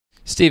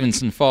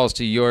Stevenson falls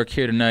to York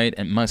here tonight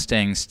at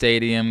Mustang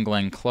Stadium.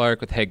 Glenn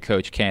Clark with head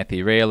coach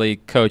Kathy Railey.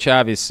 Coach,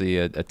 obviously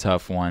a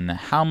tough one.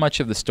 How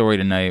much of the story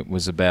tonight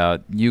was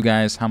about you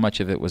guys? How much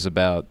of it was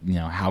about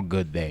how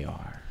good they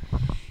are?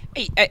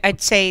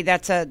 I'd say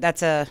that's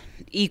a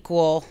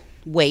equal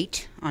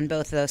weight on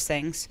both of those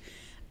things.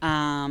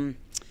 I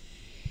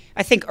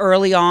think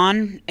early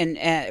on,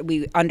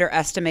 we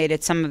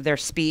underestimated some of their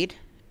speed,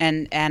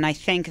 and I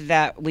think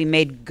that we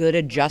made good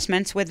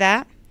adjustments with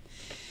that.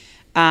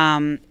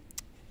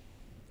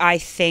 I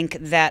think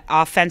that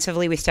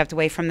offensively we stepped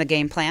away from the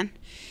game plan.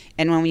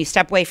 And when we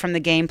step away from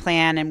the game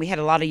plan, and we had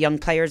a lot of young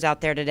players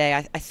out there today,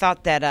 I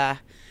thought that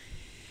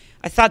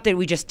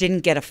we just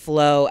didn't get a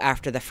flow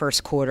after the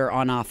first quarter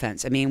on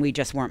offense. I mean, we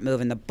just weren't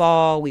moving the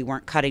ball. We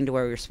weren't cutting to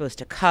where we were supposed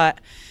to cut.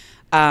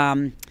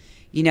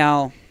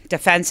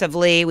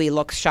 Defensively, we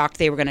looked shocked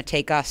they were going to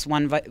take us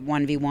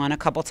 1v1 a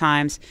couple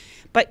times.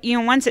 But,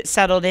 once it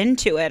settled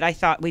into it, I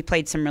thought we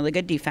played some really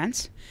good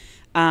defense.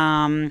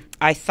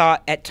 I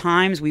thought at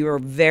times we were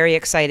very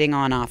exciting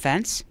on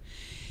offense.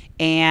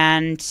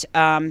 And,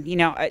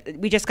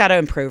 we just got to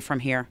improve from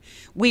here.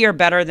 We are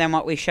better than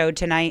what we showed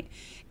tonight.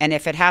 And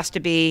if it has to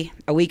be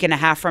a week and a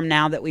half from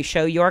now that we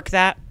show York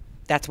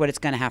that's what it's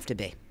going to have to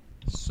be.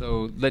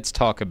 So let's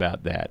talk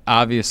about that.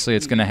 Obviously,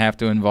 it's going to have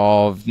to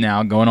involve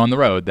now going on the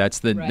road. That's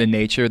the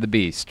nature of the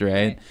beast,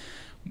 right?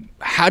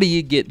 What do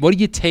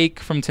you take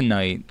from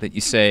tonight that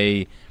you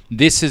say,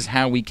 this is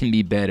how we can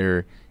be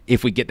better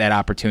if we get that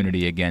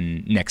opportunity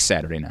again next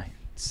Saturday night?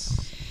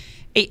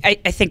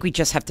 I think we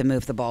just have to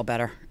move the ball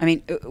better. I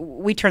mean,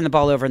 we turned the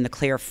ball over in the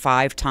clear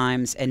 5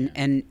 times,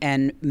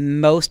 and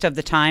most of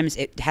the times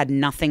it had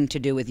nothing to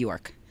do with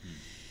York.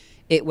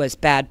 It was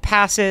bad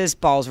passes,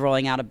 balls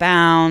rolling out of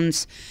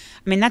bounds.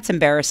 I mean, that's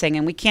embarrassing,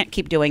 and we can't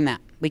keep doing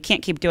that. We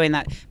can't keep doing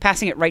that.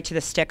 Passing it right to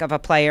the stick of a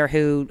player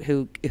who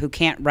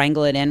can't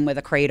wrangle it in with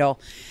a cradle.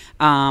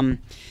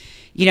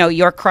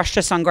 York crushed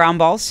us on ground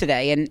balls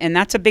today, and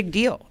that's a big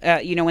deal.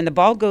 When the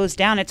ball goes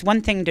down, it's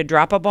one thing to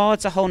drop a ball.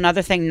 It's a whole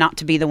other thing not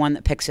to be the one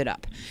that picks it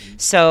up.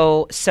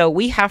 So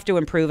we have to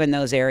improve in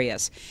those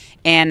areas.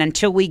 And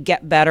until we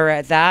get better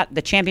at that,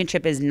 the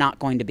championship is not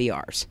going to be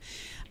ours.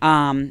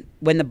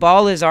 When the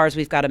ball is ours,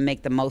 we've got to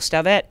make the most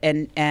of it.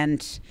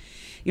 And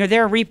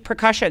there are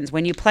repercussions.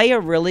 When you play a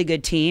really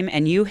good team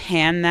and you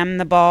hand them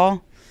the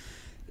ball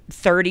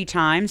 30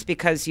 times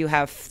because you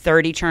have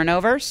 30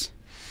 turnovers,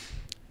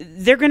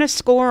 they're going to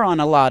score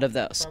on a lot of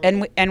those.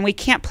 And we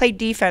can't play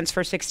defense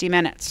for 60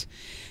 minutes.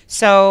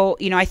 So,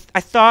 I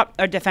thought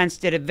our defense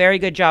did a very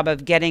good job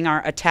of getting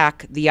our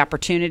attack the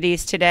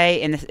opportunities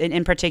today,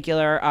 in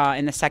particular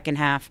in the second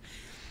half.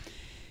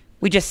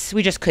 We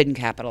just couldn't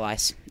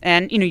capitalize.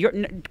 And,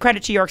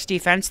 credit to York's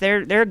defense.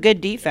 They're a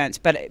good defense,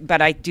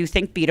 but I do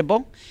think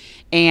beatable.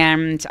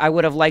 And I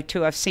would have liked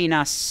to have seen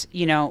us,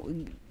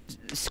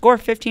 score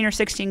 15 or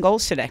 16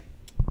 goals today.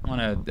 I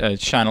want to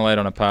shine a light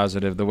on a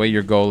positive. The way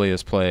your goalie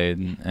has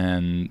played,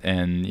 and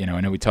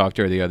I know we talked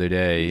to her the other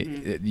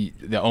day.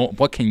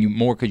 What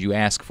more could you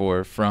ask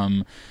for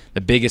from the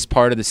biggest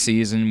part of the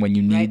season when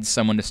you need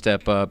someone to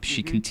step up?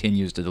 She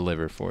continues to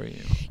deliver for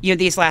you.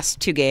 These last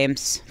 3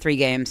 games,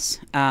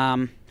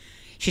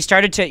 she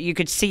started to. You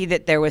could see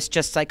that there was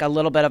just like a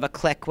little bit of a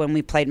click when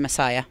we played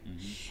Messiah,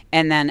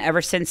 and then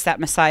ever since that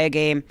Messiah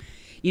game,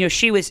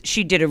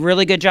 she did a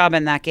really good job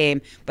in that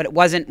game, but it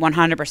wasn't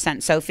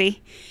 100%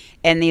 Sophie.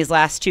 And these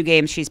last 2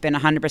 games, she's been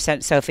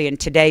 100% Sophie, and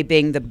today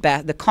being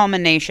the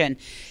culmination.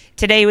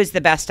 Today was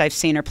the best I've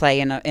seen her play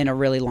in a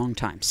really long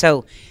time.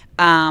 So,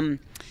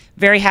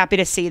 very happy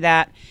to see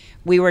that.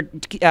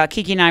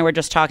 Kiki and I were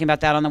just talking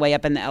about that on the way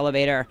up in the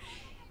elevator.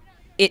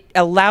 It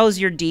allows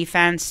your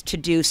defense to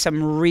do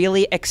some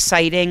really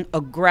exciting,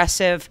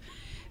 aggressive,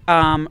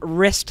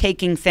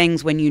 risk-taking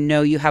things when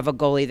you have a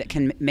goalie that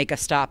can make a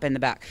stop in the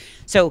back.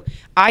 So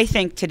I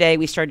think today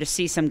we started to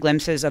see some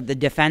glimpses of the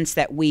defense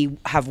that we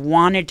have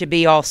wanted to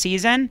be all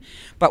season,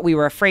 but we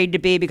were afraid to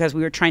be because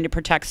we were trying to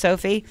protect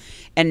Sophie.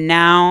 And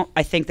now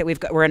I think that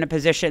we're in a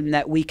position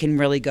that we can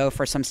really go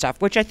for some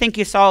stuff, which I think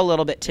you saw a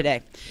little bit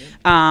today,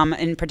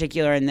 in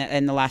particular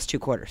in the last 2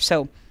 quarters.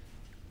 So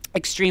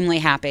extremely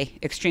happy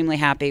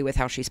with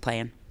how she's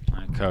playing. All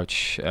right,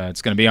 Coach,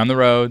 it's going to be on the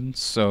road,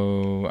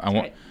 so I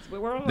want.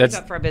 We're always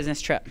up for a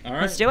business trip. All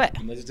right. Let's do it.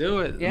 Let's do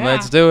it. Yeah.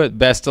 Let's do it.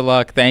 Best of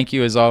luck. Thank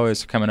you, as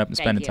always, for coming up and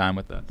spending time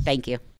with us. Thank you.